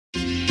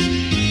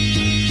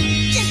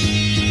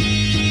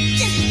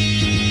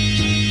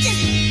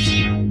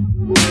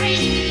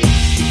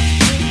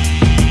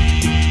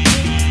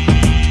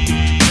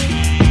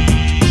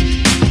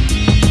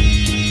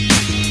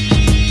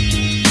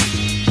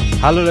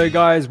Hello there,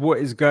 guys. What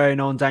is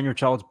going on? Daniel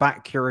Childs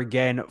back here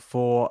again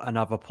for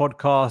another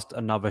podcast,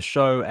 another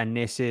show, and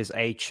this is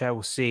a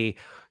Chelsea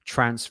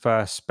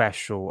transfer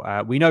special.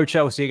 We know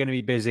Chelsea are going to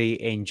be busy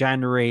in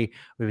January.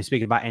 We've been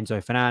speaking about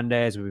Enzo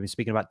Fernandez. We've been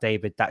speaking about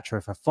David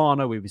Datro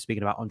Fofana. We've been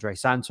speaking about Andre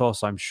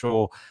Santos. I'm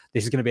sure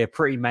this is going to be a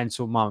pretty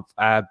mental month,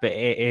 but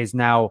it is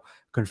now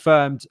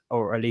confirmed,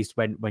 or at least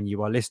when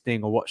you are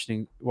listening or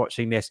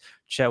watching this,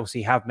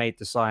 Chelsea have made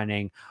the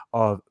signing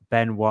of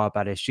Benoit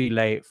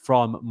Badiashile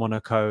from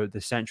Monaco, the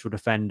central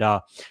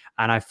defender.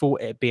 And I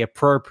thought it'd be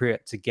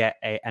appropriate to get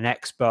an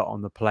expert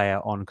on the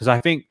player on, because I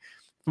think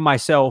for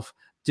myself,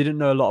 didn't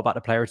know a lot about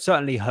the player. I'd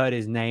certainly heard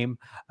his name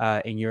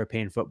in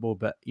European football,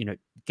 but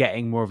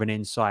getting more of an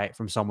insight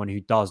from someone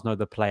who does know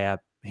the player,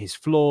 his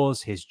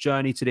flaws, his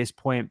journey to this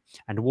point,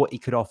 and what he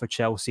could offer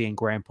Chelsea and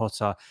Graham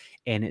Potter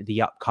in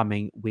the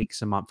upcoming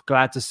weeks and months.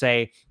 Glad to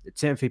say that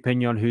Timothy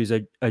Pignon, who's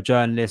a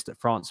journalist at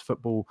France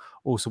Football,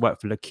 also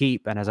worked for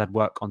L'Equipe and has had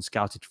work on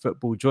Scouted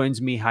Football,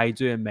 joins me. How you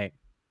doing, mate?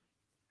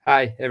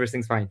 Hi,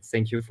 everything's fine.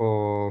 Thank you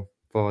for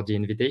the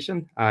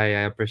invitation. I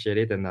appreciate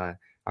it, and I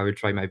will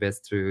try my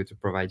best to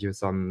provide you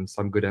some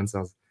good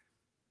answers.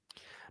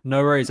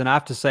 No worries. And I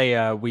have to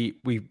say,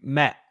 we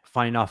met,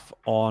 funny enough,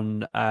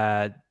 on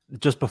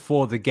just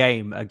before the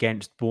game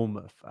against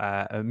Bournemouth.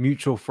 A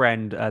mutual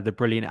friend, the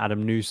brilliant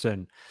Adam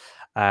Newson,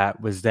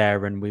 was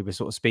there, and we were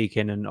sort of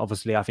speaking. And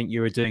obviously, I think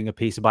you were doing a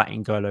piece about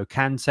N'Golo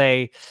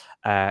Kante,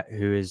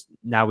 who is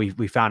now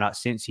we found out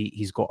since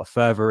he's got a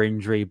further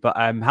injury. But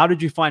how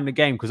did you find the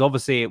game? Because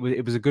obviously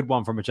it was a good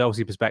one from a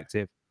Chelsea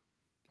perspective.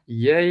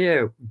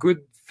 Yeah,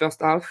 good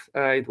first half.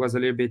 It was a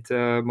little bit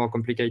more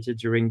complicated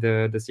during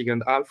the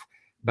second half,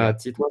 Yeah.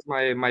 but it was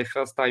my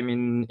first time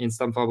in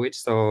Stamford Bridge,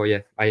 so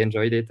yeah, I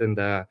enjoyed it,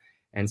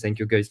 and thank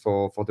you guys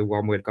for the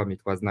warm welcome.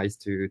 It was nice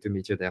to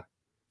meet you there.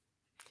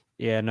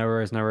 Yeah, no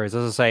worries, no worries.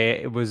 As I say,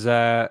 it was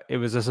it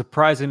was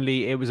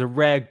a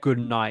rare good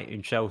night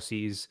in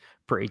Chelsea's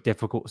pretty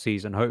difficult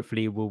season.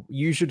 Hopefully,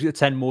 you should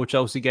attend more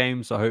Chelsea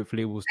games, so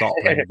hopefully we'll start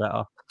playing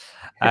better.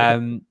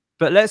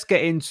 But let's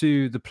get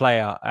into the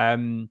player.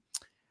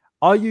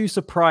 Are you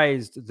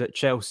surprised that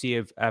Chelsea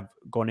have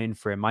gone in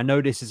for him? I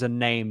know this is a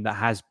name that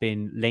has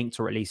been linked,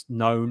 or at least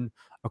known,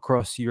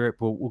 across Europe.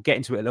 We'll get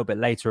into it a little bit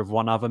later, of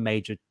one other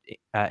major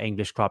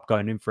English club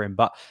going in for him.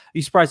 But are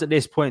you surprised at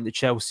this point that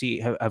Chelsea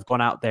have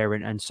gone out there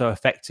and so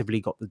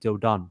effectively got the deal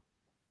done?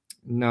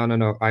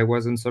 No. I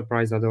wasn't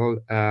surprised at all.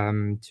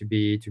 To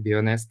be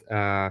honest,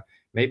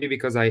 maybe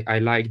because I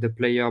like the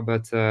player,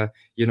 but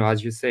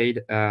as you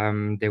said,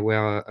 there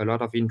were a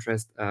lot of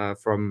interest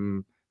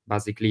from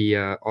basically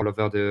all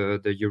over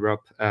the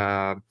Europe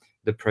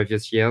the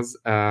previous years,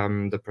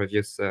 the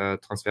previous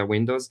transfer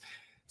windows. Mm.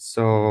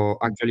 So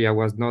actually, I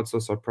was not so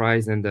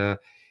surprised, and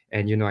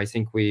I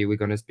think we're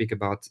gonna speak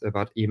about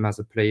him as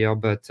a player,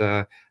 but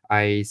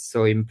I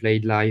saw him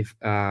played live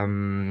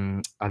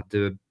at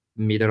the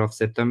middle of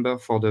September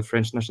for the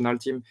French national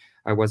team.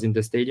 I was in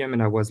the stadium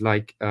and I was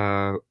like,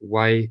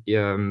 why?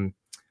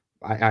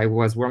 I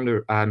was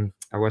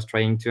I was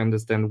trying to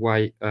understand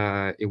why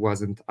it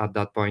wasn't at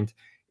that point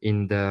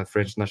in the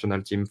French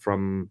national team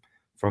from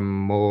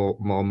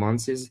more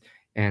months,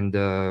 and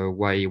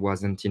why it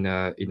wasn't in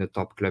a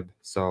top club.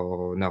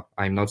 So no,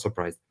 I'm not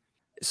surprised.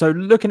 So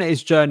looking at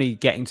his journey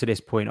getting to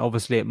this point,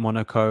 obviously at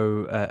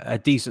Monaco, a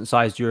decent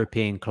sized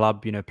European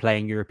club,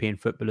 playing European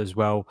football as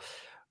well.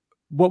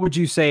 What would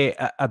you say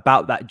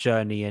about that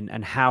journey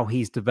and how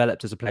he's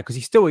developed as a player? Because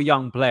he's still a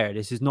young player.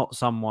 This is not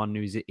someone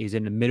is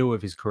in the middle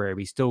of his career.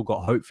 He's still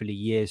got hopefully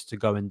years to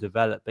go and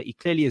develop, but he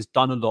clearly has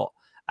done a lot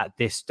at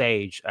this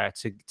stage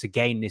to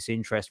gain this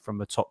interest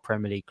from a top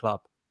Premier League club.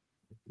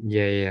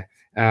 Yeah.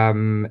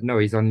 No,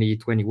 he's only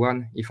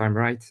 21, if I'm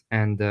right,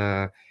 and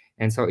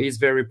so he's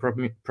very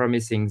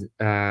promising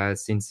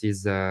since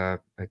he's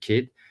a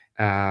kid.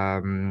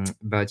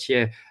 But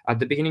yeah, at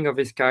the beginning of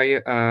his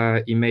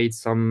career, he made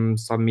some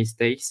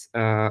mistakes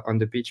on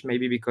the pitch,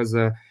 maybe because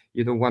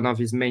one of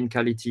his main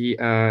quality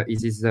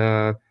is his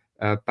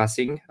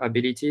passing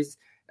abilities.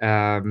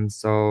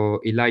 So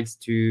he likes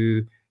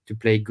to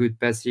play good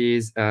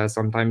passes.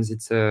 Sometimes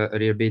it's a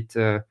little bit.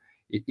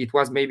 It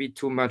was maybe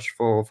too much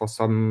for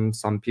some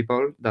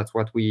people. That's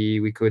what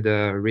we could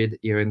read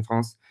here in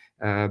France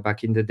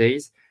back in the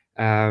days.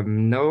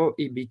 No,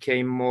 it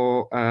became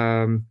more.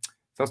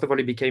 First of all,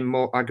 he became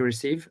more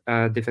aggressive,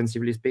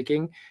 defensively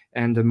speaking,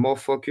 and more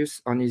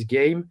focus on his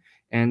game.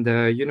 And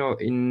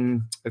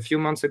in a few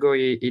months ago,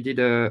 he did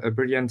a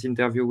brilliant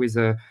interview with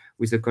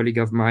a colleague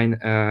of mine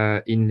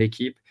in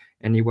L'Equipe,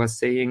 and he was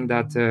saying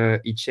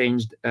that he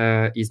changed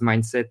his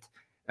mindset,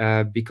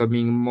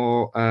 becoming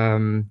more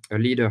a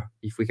leader,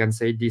 if we can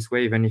say it this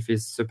way, even if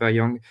he's super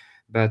young.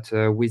 But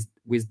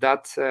with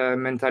that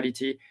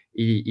mentality,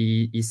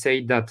 he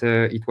said that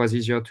it was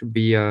easier to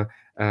be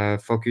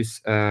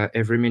focused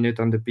every minute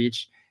on the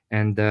pitch,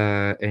 and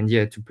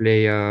yeah, to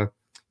play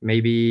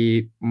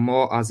maybe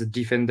more as a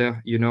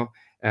defender,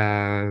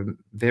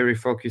 very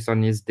focused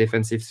on his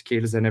defensive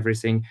skills and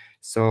everything.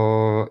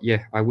 So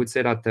yeah, I would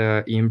say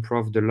that he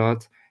improved a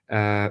lot.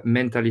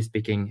 mentally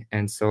speaking,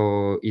 and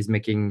so he's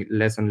making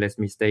less and less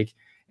mistake,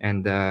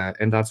 and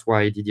that's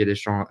why Didier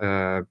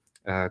Deschamps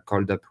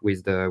called up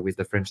with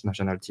the French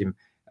national team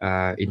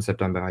in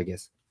September, I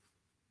guess.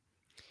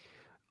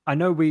 I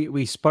know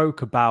we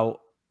spoke about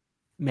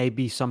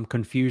maybe some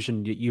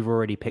confusion that you've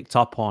already picked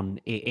up on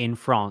in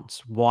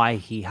France, why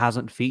he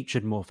hasn't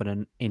featured more for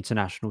an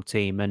international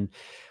team. And,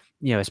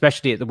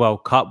 especially at the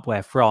World Cup,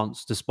 where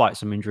France, despite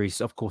some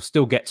injuries, of course,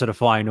 still get to the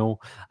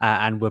final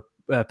and were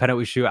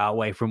penalty shootout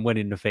away from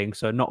winning the thing.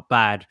 So not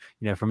bad,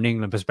 from an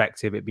England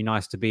perspective. It'd be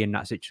nice to be in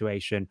that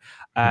situation.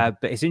 But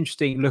it's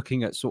interesting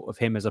looking at sort of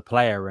him as a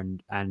player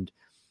and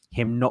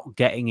him not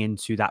getting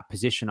into that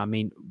position. I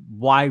mean,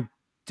 why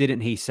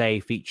didn't he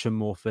say feature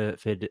more for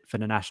the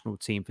national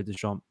team for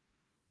Deschamps?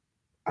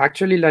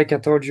 Actually, like I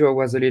told you, I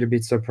was a little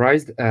bit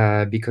surprised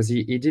because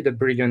he did a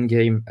brilliant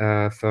game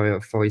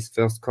for his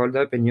first called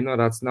up, and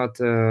that's not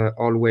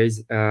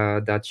always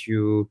that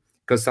you,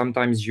 because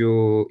sometimes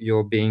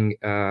you're being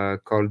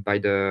called by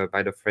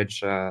the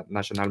French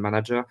national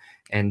manager,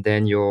 and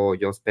then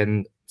you're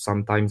spend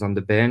sometimes on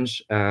the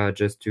bench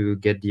just to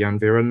get the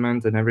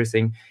environment and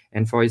everything.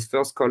 And for his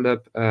first called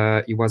up,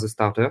 he was a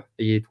starter.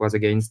 It was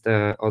against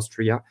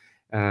Austria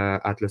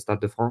at Le Stade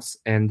de France,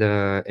 and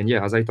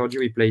yeah, as I told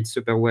you, he played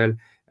super well.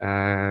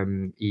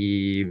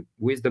 He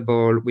with the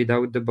ball,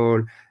 without the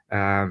ball.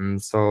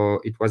 So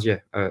it was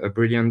a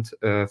brilliant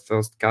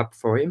first cap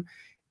for him.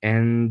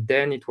 And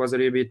then it was a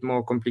little bit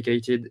more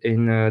complicated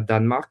in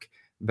Denmark,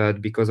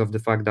 but because of the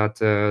fact that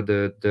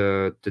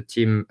the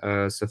team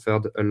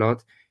suffered a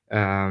lot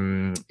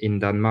in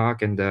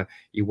Denmark, and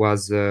he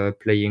was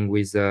playing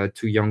with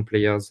two young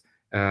players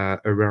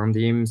around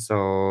him,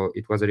 so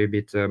it was a little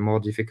bit more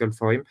difficult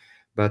for him.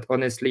 But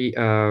honestly,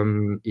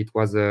 it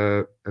was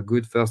a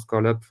good first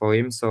call up for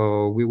him.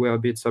 So we were a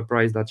bit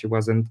surprised that he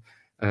wasn't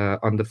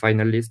on the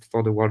final list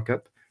for the World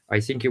Cup. I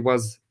think he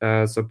was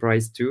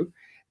surprised too.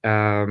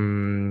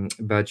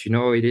 But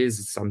it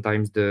is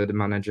sometimes the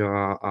manager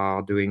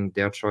are doing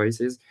their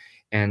choices.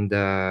 And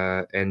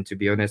to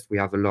be honest, we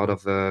have a lot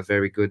of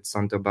very good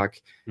center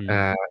back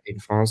in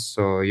France.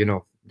 So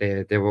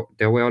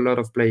there were a lot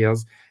of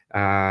players,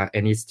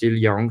 and he's still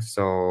young.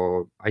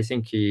 So I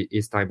think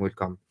his time will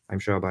come. I'm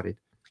sure about it.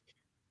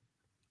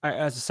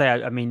 As I say,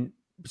 I mean,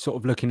 sort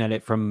of looking at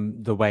it from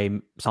the way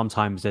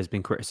sometimes there's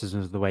been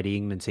criticisms of the way the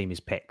England team is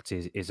picked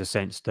is a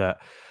sense that,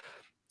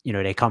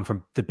 they come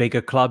from the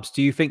bigger clubs.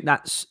 Do you think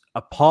that's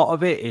a part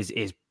of it?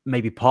 Is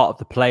maybe part of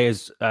the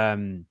players'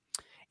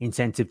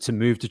 incentive to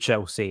move to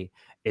Chelsea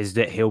is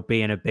that he'll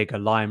be in a bigger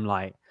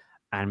limelight,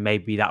 and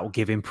maybe that will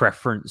give him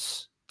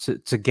preference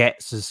to get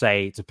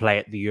to play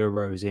at the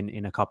Euros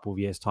in a couple of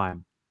years'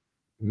 time?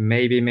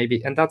 Maybe,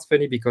 and that's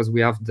funny because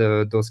we have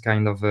those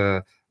kind of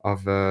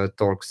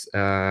talks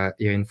here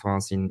in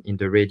France, in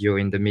the radio,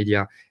 in the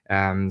media,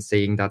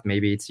 saying that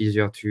maybe it's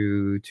easier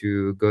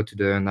to go to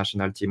the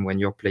national team when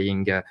you're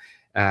playing in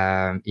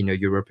a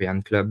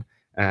European club,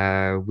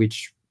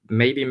 which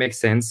maybe makes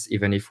sense,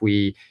 even if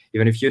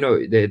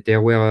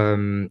there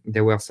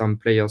were some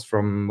players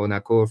from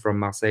Monaco, from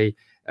Marseille,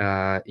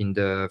 in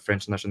the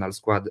French national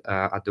squad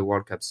at the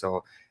World Cup.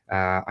 So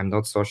I'm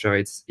not so sure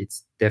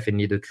it's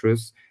definitely the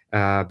truth.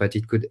 But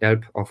it could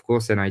help, of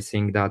course, and I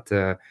think that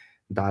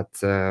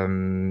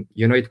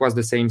it was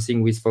the same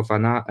thing with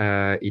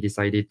Fofana. He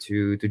decided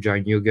to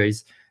join you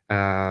guys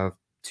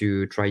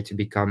to try to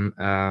become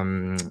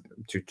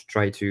to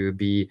try to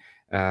be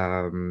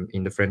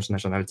in the French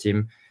national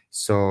team.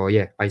 So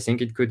yeah, I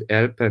think it could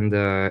help, and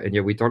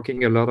yeah, we're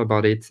talking a lot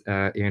about it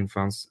here in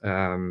France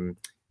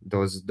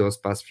those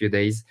past few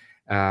days.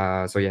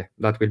 So yeah,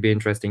 that will be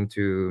interesting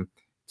to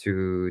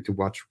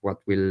watch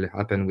what will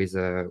happen with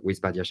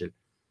Badiashile.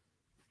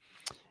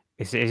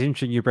 It's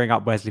interesting you bring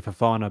up Wesley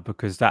Fofana,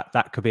 because that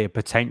could be a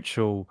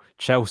potential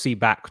Chelsea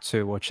back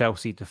two or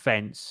Chelsea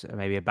defence,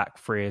 maybe a back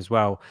three as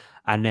well.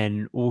 And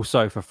then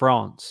also for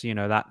France,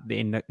 that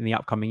in the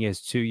upcoming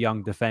years, two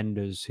young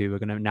defenders who are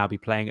going to now be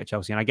playing at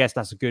Chelsea. And I guess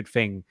that's a good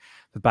thing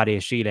for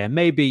Badiashile. And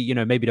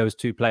maybe those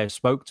two players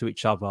spoke to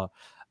each other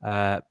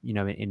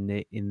in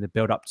the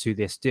build up to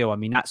this deal. I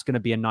mean, that's going to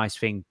be a nice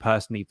thing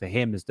personally for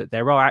him, is that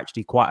there are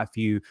actually quite a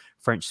few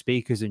French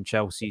speakers in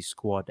Chelsea's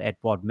squad.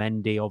 Edouard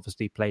Mendy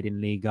obviously played in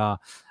Liga,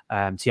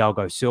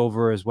 Thiago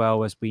Silva as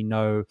well, as we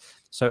know.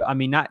 So, I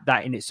mean,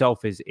 that in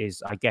itself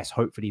is I guess,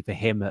 hopefully for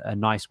him, a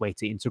nice way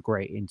to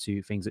integrate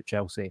into things at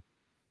Chelsea.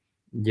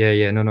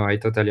 Yeah, no, I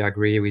totally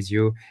agree with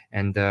you,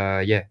 and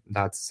yeah,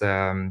 that's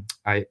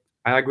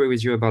I agree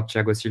with you about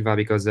Thiago Silva,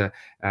 because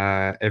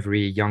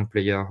every young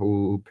player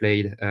who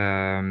played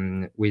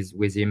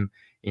with him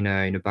in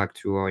a back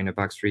two or in a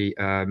back three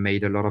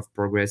made a lot of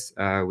progress.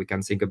 We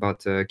can think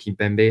about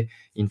Kimpembe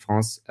in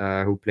France,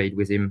 who played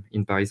with him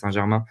in Paris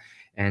Saint-Germain.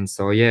 And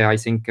so yeah, I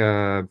think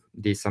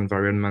this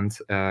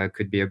environment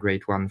could be a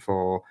great one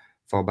for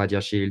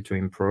Badiashile to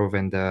improve.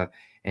 And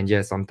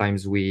yeah,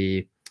 sometimes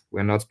we're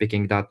not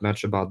speaking that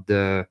much about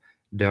the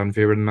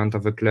environment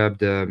of a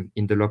club,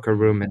 in the locker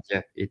room, and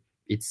yeah,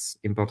 it's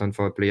important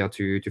for a player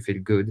to feel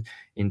good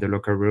in the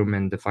locker room,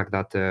 and the fact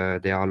that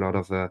there are a lot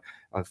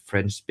of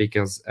French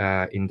speakers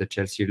in the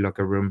Chelsea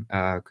locker room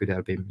could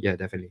help him. Yeah,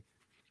 definitely.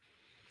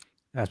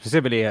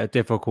 Specifically a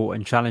difficult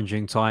and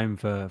challenging time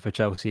for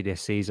Chelsea this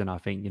season. I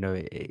think,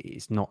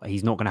 he's not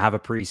going to have a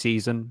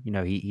pre-season.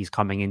 He's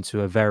coming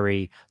into a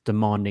very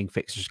demanding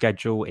fixture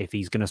schedule. If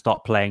he's going to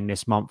start playing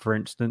this month, for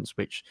instance,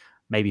 which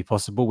may be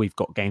possible, we've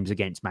got games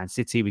against Man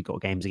City, we've got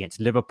games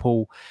against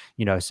Liverpool,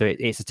 so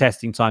it's a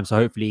testing time. So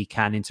hopefully he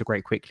can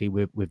integrate quickly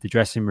with the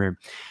dressing room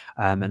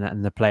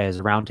and the players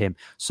around him.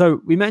 So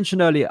we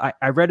mentioned earlier,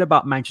 I read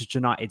about Manchester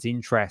United's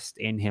interest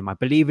in him. I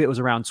believe it was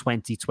around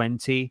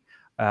 2020.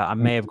 I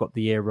may have got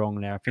the year wrong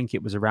there. I think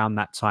it was around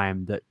that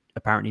time that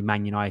apparently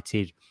Man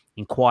United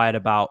inquired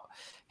about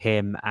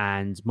him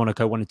and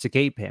Monaco wanted to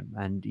keep him.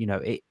 And,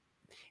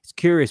 it's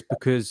curious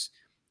because,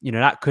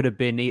 that could have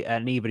been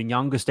an even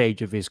younger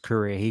stage of his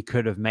career. He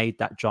could have made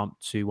that jump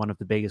to one of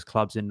the biggest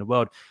clubs in the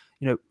world.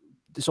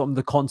 Sort of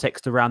the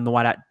context around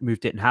why that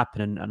move didn't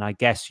happen. And I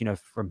guess,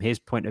 from his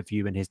point of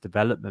view and his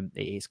development,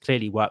 it's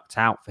clearly worked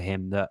out for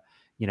him that,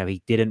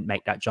 he didn't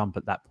make that jump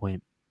at that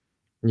point.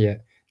 Yeah.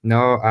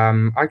 No,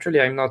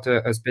 actually, I'm not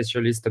a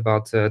specialist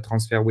about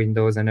transfer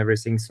windows and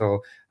everything,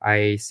 so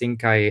I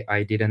think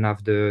I didn't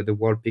have the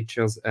world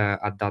pictures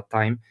at that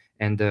time,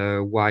 and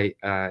why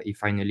he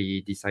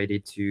finally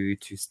decided to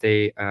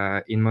stay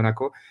in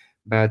Monaco.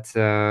 But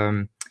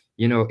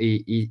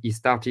he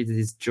started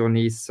this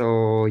journey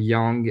so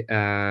young.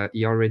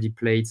 He already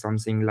played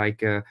something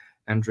like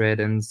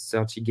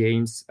 130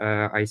 games,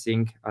 I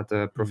think, at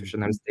a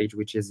professional stage,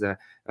 which is a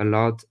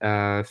lot.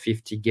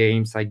 50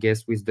 games, I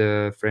guess, with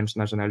the French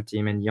national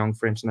team and young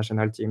French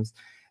national teams,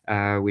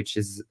 which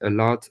is a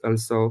lot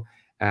also.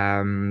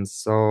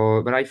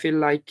 But I feel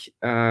like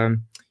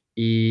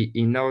he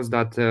knows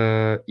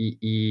that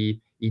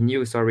he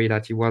knew, sorry,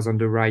 that he was on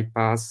the right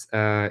path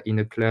in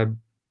a club.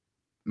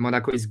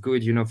 Monaco is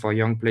good, for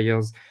young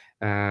players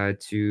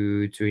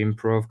to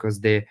improve, because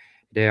there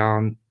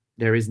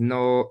is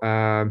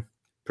no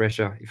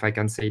pressure, if I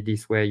can say it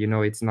this way.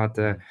 It's not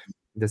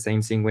the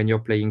same thing when you're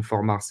playing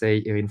for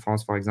Marseille here in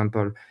France, for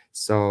example.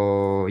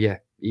 So yeah,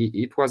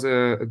 it was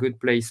a good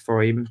place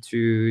for him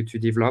to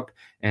develop,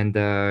 and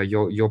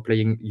you're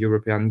playing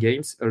European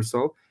games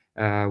also,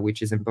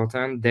 which is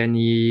important. Then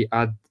he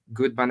had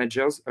good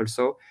managers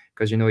also,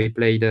 because he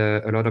played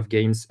a lot of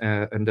games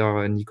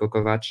under Niko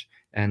Kovac,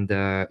 and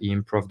he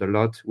improved a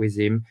lot with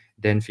him.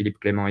 Then Philippe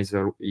Clement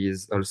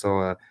is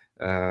also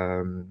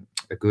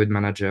a good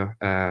manager,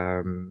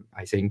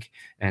 I think,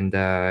 and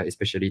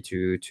especially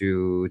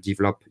to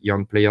develop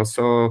young players.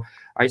 So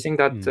I think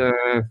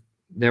that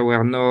there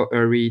were no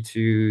hurry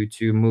to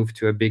move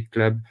to a big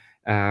club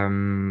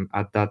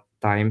at that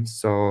time.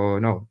 So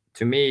no,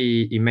 to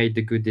me, he made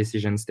the good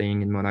decision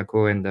staying in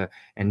Monaco, and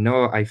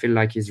now I feel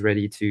like he's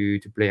ready to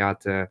play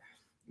at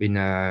in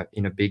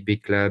a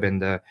big club.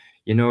 And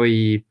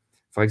he,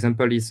 for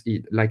example,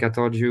 like I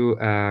told you,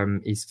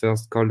 he's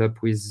first called up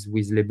with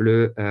Les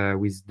Bleus,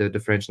 with the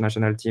French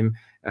national team.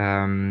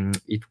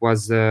 It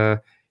was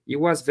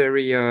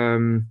very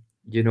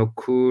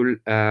cool,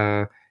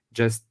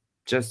 just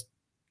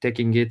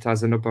taking it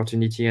as an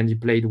opportunity, and he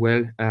played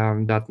well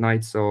that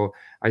night. So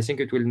I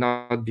think it will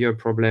not be a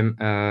problem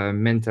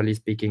mentally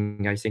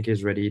speaking. I think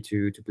he's ready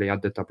to play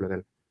at the top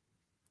level.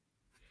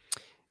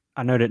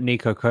 I know that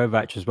Niko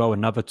Kovac as well,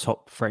 another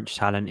top French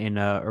talent in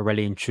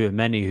Aurélien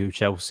Tchouameni, who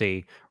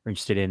Chelsea are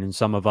interested in, and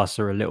some of us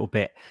are a little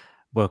bit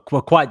we're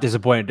quite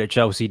disappointed that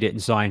Chelsea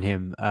didn't sign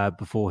him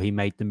before he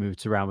made the move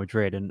to Real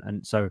Madrid,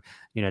 and so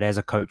there's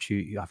a coach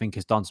who I think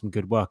has done some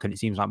good work, and it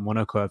seems like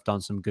Monaco have done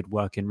some good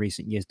work in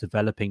recent years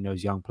developing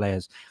those young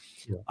players.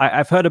 Yeah.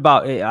 I've heard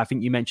about it. I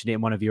think you mentioned it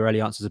in one of your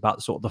early answers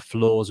about sort of the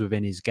flaws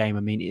within his game. I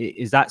mean,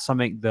 is that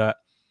something that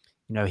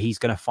he's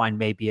going to find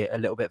maybe a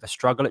little bit of a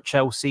struggle at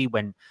Chelsea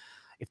when?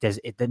 If there's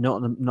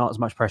not as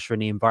much pressure in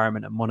the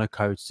environment at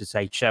Monaco to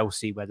say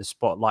Chelsea, where the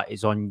spotlight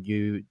is on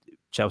you,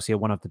 Chelsea are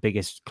one of the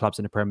biggest clubs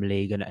in the Premier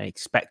League and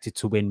expected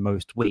to win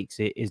most weeks.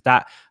 Is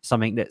that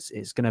something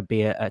it's going to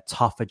be a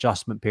tough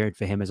adjustment period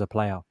for him as a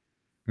player?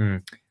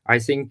 I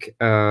think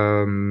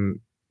 1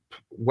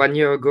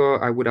 year ago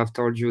I would have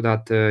told you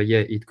that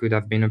it could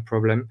have been a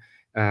problem.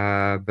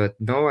 But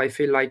no, I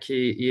feel like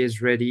he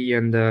is ready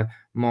and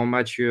more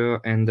mature,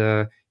 and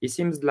it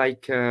seems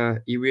like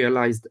he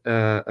realized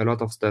a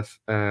lot of stuff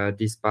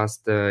this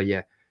past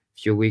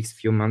few weeks,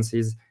 few months.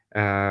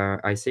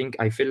 I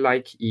feel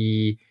like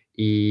he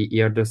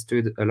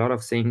understood a lot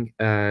of things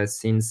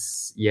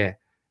since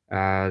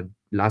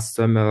last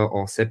summer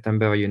or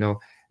September,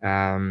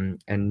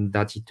 and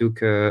that he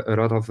took a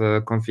lot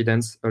of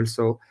confidence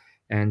also.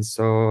 And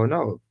so,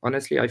 no,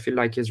 honestly, I feel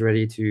like he's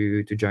ready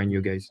to join you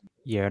guys.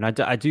 Yeah, and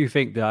I do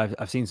think that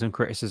I've seen some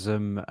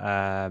criticism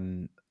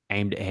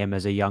aimed at him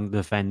as a young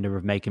defender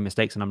of making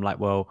mistakes, and I'm like,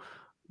 well,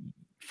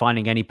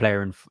 finding any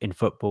player in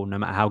football, no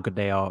matter how good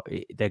they are,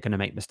 they're going to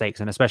make mistakes,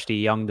 and especially a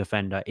young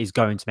defender is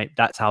going to make.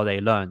 That's how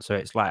they learn. So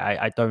it's like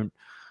I don't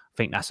I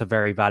think that's a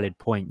very valid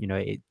point. You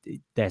know,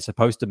 they're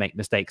supposed to make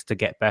mistakes to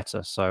get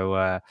better.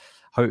 So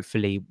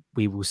hopefully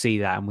we will see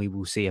that, and we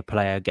will see a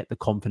player get the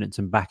confidence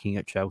and backing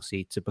at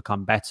Chelsea to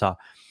become better.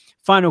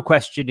 Final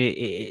question,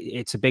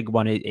 it's a big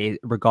one. It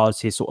regards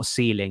his sort of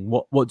ceiling.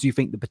 What do you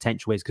think the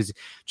potential is? Because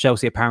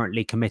Chelsea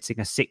apparently committing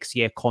a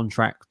 6-year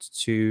contract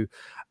to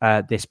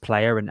this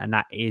player, and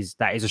that is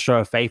a show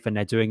of faith, and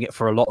they're doing it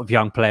for a lot of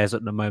young players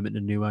at the moment,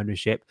 the new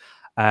ownership.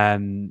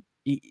 Do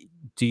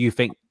you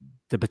think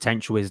the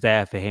potential is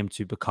there for him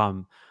to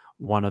become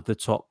one of the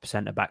top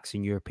centre backs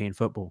in European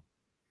football?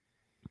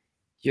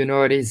 You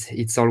know,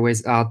 it's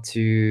always hard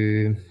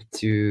to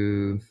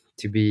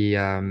be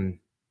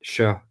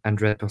sure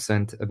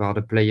 100% about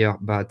a player,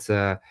 but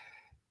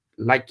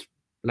like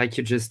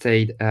you just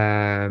said,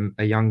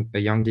 a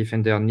young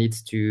defender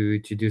needs to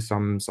do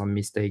some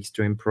mistakes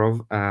to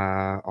improve.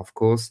 Of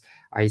course,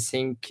 I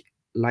think,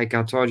 like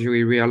I told you,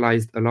 we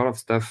realized a lot of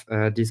stuff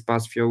these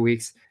past few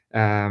weeks,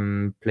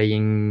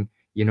 playing,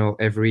 you know,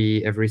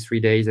 every 3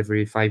 days,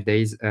 every 5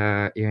 days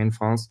here in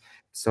France.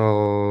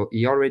 So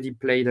he already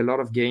played a lot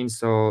of games,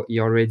 so he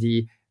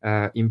already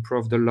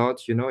improved a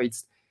lot. You know,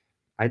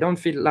 I don't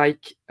feel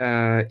like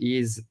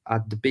he's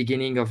at the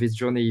beginning of his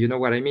journey. You know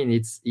what I mean?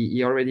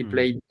 He already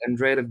played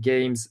 100 of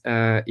games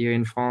here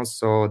in France,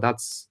 so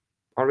that's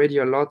already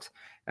a lot.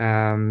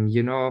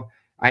 You know,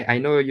 I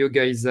know you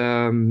guys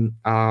are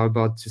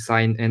about to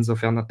sign Enzo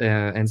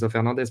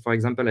Fernandez, for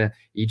example.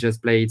 He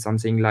just played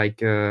something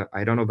like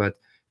I don't know, but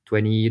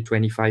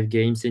 25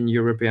 games in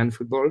European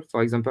football,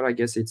 for example. I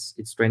guess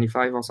it's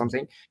 25 or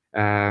something.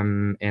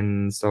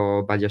 And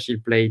so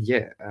Badiashile played,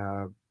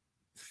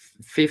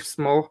 fifth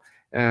more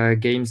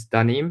games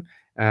than him,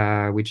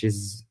 which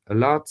is a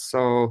lot.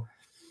 So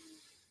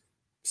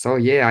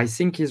yeah, I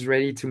think he's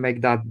ready to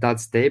make that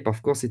step.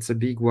 Of course, it's a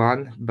big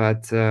one,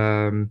 but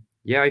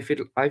yeah,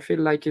 I feel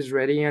like he's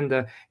ready,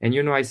 and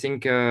you know, I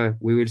think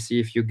we will see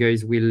if you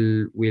guys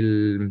will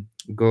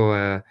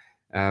go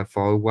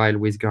for a while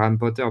with Graham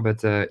Potter,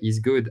 but he's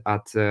good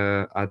at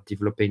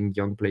developing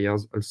young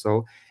players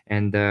also,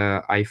 and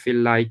I feel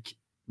like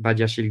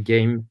Badiashile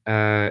game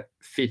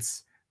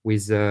fits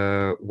with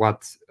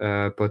what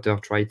Potter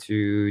tried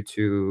to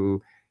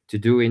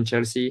do in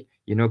Chelsea.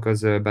 You know,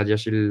 because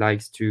Badiashile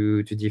likes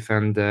to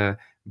defend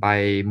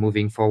by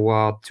moving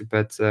forward, to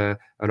put a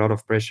lot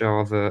of pressure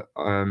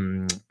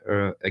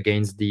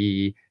against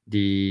the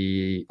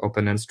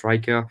opponent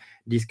striker,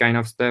 this kind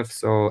of stuff.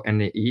 So,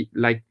 and he,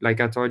 like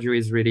I told you,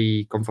 is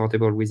really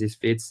comfortable with his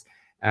fits.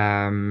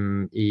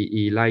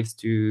 He likes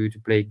to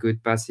play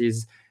good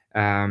passes.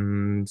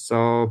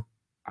 So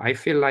I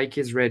feel like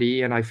he's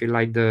ready, and I feel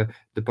like the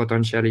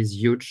potential is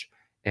huge.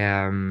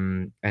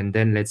 And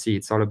then let's see.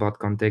 It's all about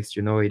context,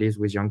 you know. It is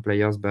with young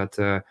players, but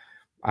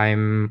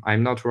I'm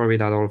not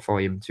worried at all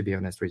for him, to be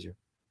honest with you.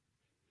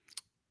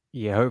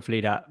 Yeah,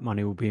 hopefully that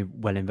money will be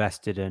well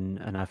invested,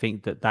 and I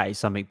think that is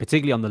something,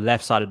 particularly on the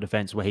left side of the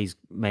defense, where he's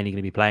mainly going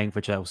to be playing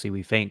for Chelsea.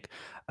 We think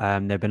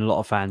there've been a lot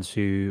of fans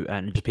who,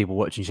 and just people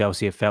watching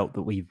Chelsea, have felt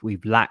that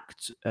we've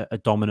lacked a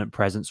dominant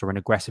presence or an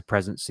aggressive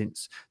presence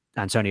since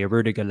Antonio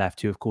Rudiger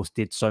left, who of course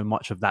did so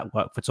much of that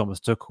work for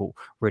Thomas Tuchel,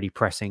 really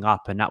pressing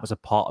up, and that was a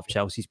part of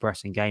Chelsea's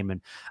pressing game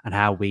and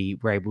how we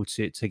were able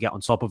to get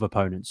on top of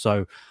opponents.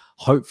 So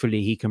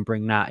hopefully he can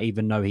bring that,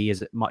 even though he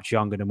is much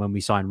younger than when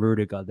we signed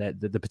Rudiger.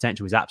 The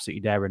potential is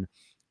absolutely there, and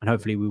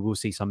hopefully we will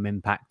see some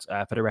impact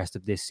for the rest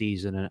of this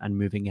season and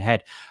moving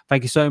ahead.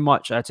 Thank you so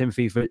much,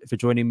 Timothy, for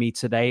joining me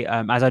today.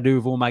 As I do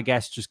with all my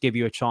guests, just give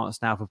you a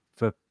chance now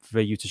for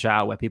you to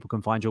shout out where people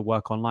can find your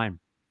work online.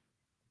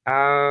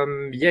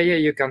 Yeah,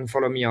 you can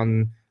follow me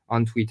on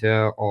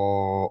Twitter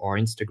or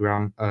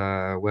Instagram,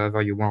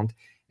 wherever you want.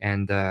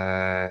 And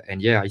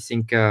yeah, I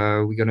think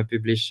we're gonna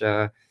publish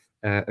a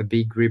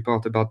big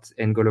report about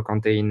N'Golo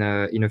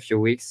Kante in a few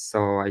weeks.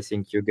 So I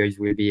think you guys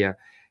will be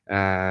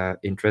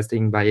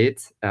interesting by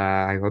it.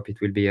 I hope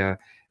it will be a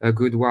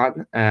good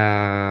one.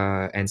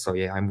 And so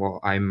yeah,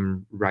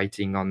 I'm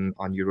writing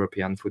on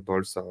European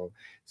football. So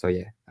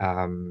yeah,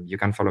 you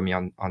can follow me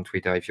on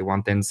Twitter if you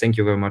want. And thank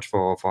you very much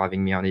for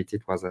having me on it.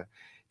 It was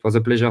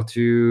a pleasure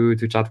to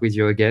chat with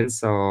you again.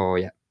 So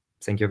yeah,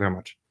 thank you very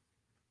much.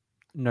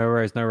 No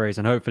worries.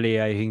 And hopefully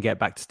you can get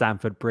back to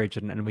Stamford Bridge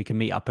and we can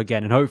meet up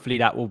again. And hopefully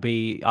that will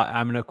be,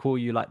 I'm going to call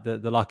you like the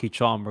lucky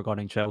charm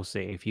regarding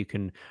Chelsea. If you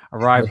can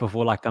arrive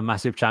before like a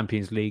massive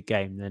Champions League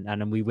game and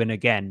then we win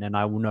again, then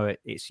I will know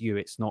it's you.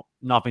 It's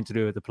nothing to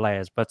do with the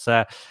players. But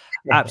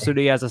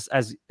absolutely,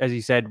 as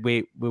you said,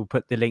 we'll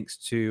put the links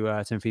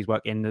to Timothy's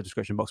work in the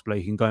description box below.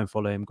 You can go and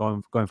follow him,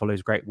 go and follow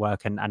his great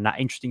work and that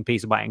interesting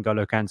piece about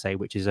N'Golo Kante,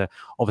 which is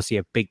obviously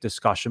a big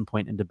discussion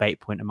point and debate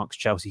point amongst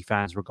Chelsea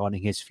fans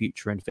regarding his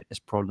future and fitness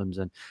problems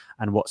and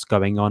what's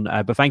going on.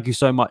 But thank you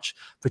so much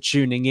for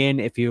tuning in.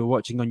 If you're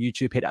watching on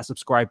YouTube, hit that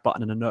subscribe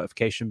button and the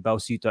notification bell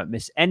so you don't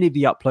miss any of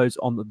the uploads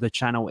on the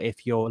channel.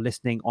 If you're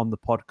listening on the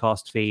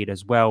podcast feed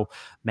as well,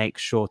 make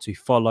sure to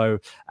follow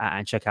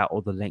and check out all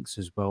the links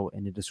as well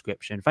in the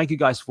description. Thank you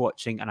guys for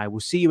watching, and I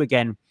will see you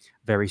again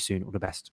very soon. All the best.